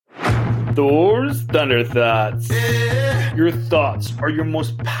Thor's Thunder Thoughts. Your thoughts are your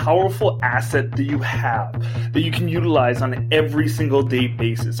most powerful asset that you have, that you can utilize on an every single day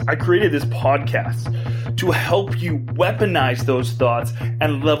basis. I created this podcast to help you weaponize those thoughts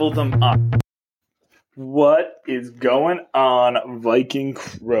and level them up. What is going on, Viking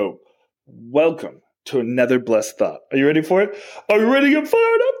Crow? Welcome to another blessed thought. Are you ready for it? Are you ready to get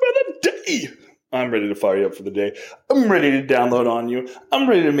fired up for the day? I'm ready to fire you up for the day. I'm ready to download on you. I'm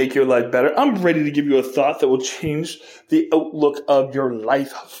ready to make your life better. I'm ready to give you a thought that will change the outlook of your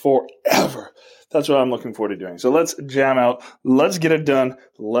life forever. That's what I'm looking forward to doing. So let's jam out. Let's get it done.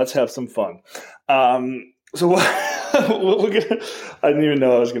 Let's have some fun. So what I didn't even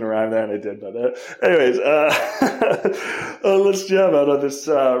know I was going to rhyme there, and I did. But anyways, let's jam out on this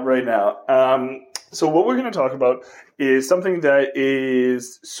right now. So what we're going to talk about is something that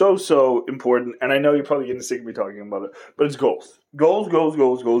is so important, and I know you're probably getting sick of me talking about it, but it's goals.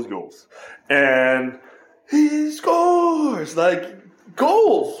 Goals. And he scores like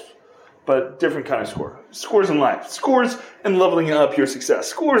goals, but different kind of score. Scores in life. Scores in leveling up your success.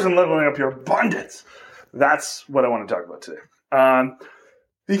 Scores in leveling up your abundance. That's what I want to talk about today.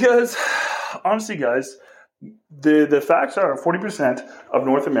 Because, honestly, guys, the facts are 40% of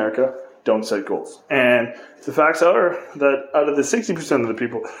North America don't set goals. And the facts are that out of the 60% of the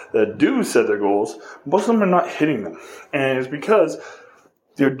people that do set their goals, most of them are not hitting them. And it's because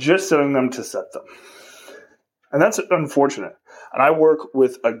they're just setting them to set them. And that's unfortunate. And I work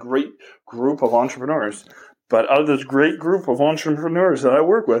with a great group of entrepreneurs. But out of this great group of entrepreneurs that I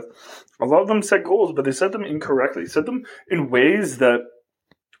work with, a lot of them set goals, but they set them incorrectly. Set them in ways that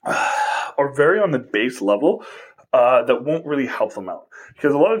are very on the base level that won't really help them out.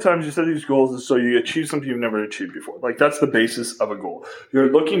 Because a lot of times you set these goals so you achieve something you've never achieved before. Like, that's the basis of a goal.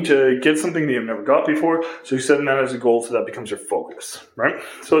 You're looking to get something that you've never got before, so you're setting that as a goal so that becomes your focus, right?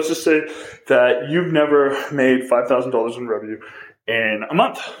 So let's just say that you've never made $5,000 in revenue in a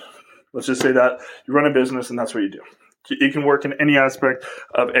month. Let's just say that you run a business and that's what you do. It can work in any aspect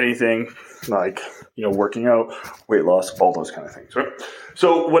of anything, like, working out, weight loss, all those kind of things, right?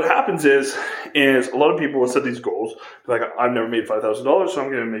 So what happens is a lot of people will set these goals, like, I've never made $5,000, so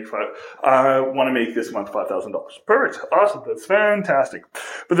I'm going to make I want to make this month $5,000. Perfect. Awesome. That's fantastic.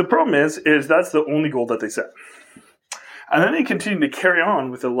 But the problem is that's the only goal that they set. And then they continue to carry on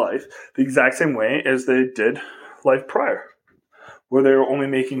with their life the exact same way as they did life prior, where they were only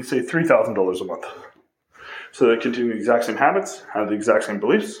making, say, $3,000 a month. So they continue the exact same habits, have the exact same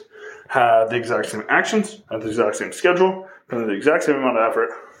beliefs, have the exact same actions, have the exact same schedule, and the exact same amount of effort.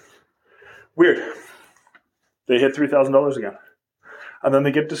 Weird. They hit $3,000 again. And then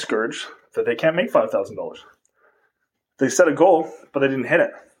they get discouraged that they can't make $5,000. They set a goal, but they didn't hit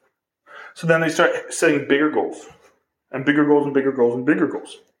it. So then they start setting bigger goals, and bigger goals, and bigger goals, and bigger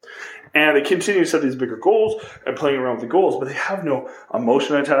goals. And they continue to set these bigger goals and playing around with the goals, but they have no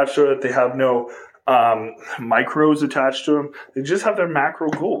emotion attached to it. They have no micros attached to them. They just have their macro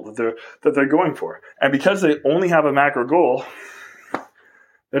goal that they're going for. And because they only have a macro goal,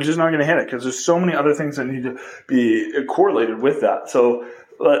 they're just not going to hit it because there's so many other things that need to be correlated with that. So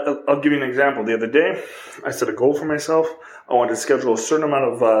I'll give you an example. The other day, I set a goal for myself. I wanted to schedule a certain amount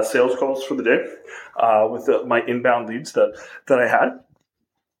of sales calls for the day with my inbound leads that I had.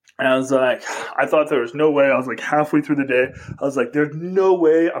 And I was like, I thought there was no way. I was like halfway through the day. I was like, there's no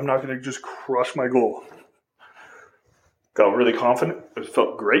way I'm not going to just crush my goal. Got really confident. It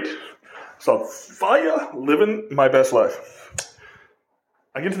felt great. So on fire, living my best life.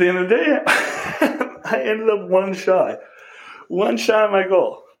 I get to the end of the day. I ended up one shy of my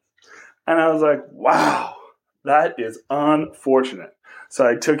goal. And I was like, wow, that is unfortunate. So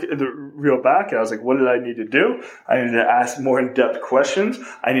I took the reel back and I was like, what did I need to do? I needed to ask more in-depth questions.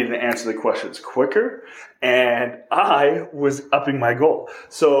 I needed to answer the questions quicker. And I was upping my goal.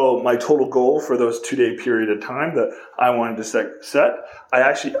 So my total goal for those 2-day period of time that I wanted to set, I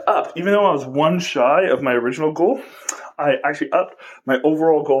actually upped. Even though I was one shy of my original goal, I actually upped my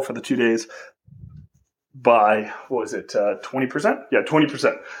overall goal for the 2 days by, 20%? Yeah,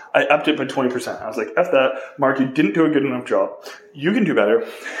 20%. I upped it by 20%. I was like, F that, Mark, you didn't do a good enough job. You can do better.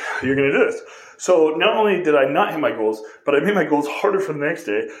 You're going to do this. So not only did I not hit my goals, but I made my goals harder for the next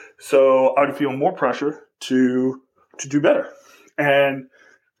day. So I would feel more pressure to do better. And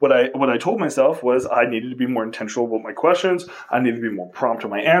what I told myself was I needed to be more intentional about my questions. I needed to be more prompt in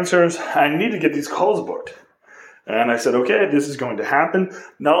my answers. I need to get these calls booked. And I said, okay, this is going to happen.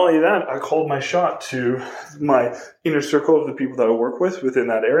 Not only that, I called my shot to my inner circle of the people that I work with within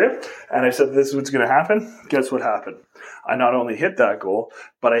that area. And I said, this is what's going to happen. Guess what happened? I not only hit that goal,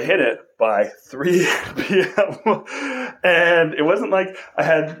 but I hit it by 3 p.m. And it wasn't like I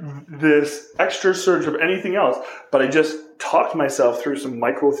had this extra surge of anything else, but I just talked myself through some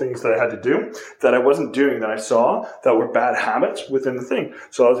micro things that I had to do that I wasn't doing, that I saw that were bad habits within the thing.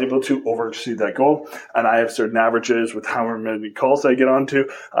 So I was able to overexceed that goal. And I have certain averages with how many calls I get onto.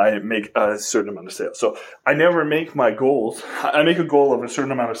 I make a certain amount of sales. So I never make my goals. I make a goal of a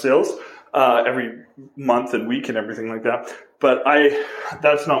certain amount of sales every month and week and everything like that. But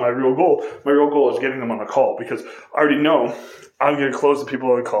that's not my real goal. My real goal is getting them on a call, because I already know I'm going to close the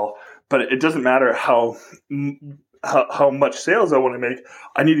people on the call. But it doesn't matter how much sales I want to make.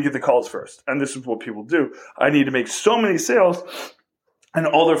 I need to get the calls first. And this is what people do. I need to make so many sales, and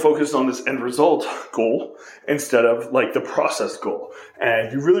all they're focused on this end result goal instead of like the process goal.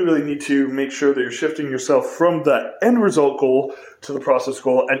 And you really, really need to make sure that you're shifting yourself from the end result goal to the process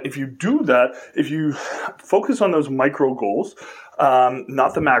goal. And if you do that, if you focus on those micro goals,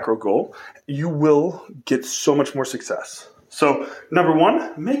 not the macro goal, you will get so much more success. So, number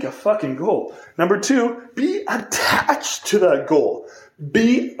 1, make a fucking goal. Number 2, be attached to that goal.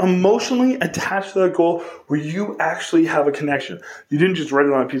 Be emotionally attached to that goal where you actually have a connection. You didn't just write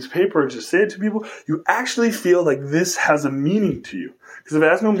it on a piece of paper and just say it to people. You actually feel like this has a meaning to you. Because if it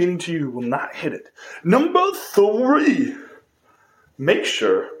has no meaning to you, you will not hit it. Number 3, make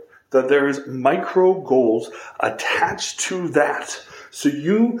sure that there is micro goals attached to that, so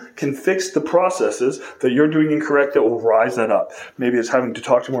you can fix the processes that you're doing incorrect that will rise that up. Maybe it's having to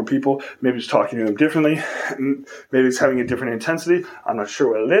talk to more people. Maybe it's talking to them differently. Maybe it's having a different intensity. I'm not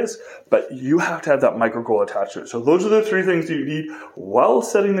sure what it is, but you have to have that micro goal attached to it. So those are the 3 things that you need while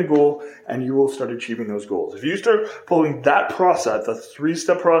setting the goal, and you will start achieving those goals. If you start following that process, the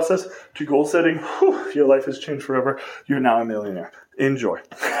 3-step process to goal setting, your life has changed forever. You're now a millionaire. Enjoy.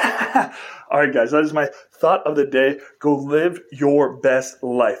 All right, guys, that is my thought of the day. Go live your best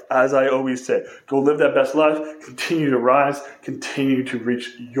life. As I always say, go live that best life. Continue to rise. Continue to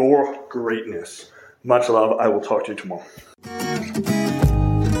reach your greatness. Much love. I will talk to you tomorrow.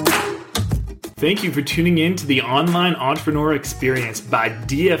 Thank you for tuning in to the Online Entrepreneur Experience by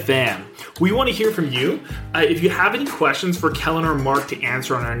DFM. We want to hear from you. If you have any questions for Kellen or Mark to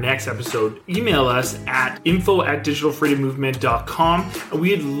answer on our next episode, email us at info@digitalfreedommovement.com, and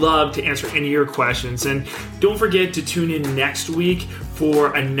we'd love to answer any of your questions. And don't forget to tune in next week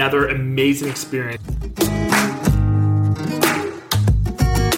for another amazing experience.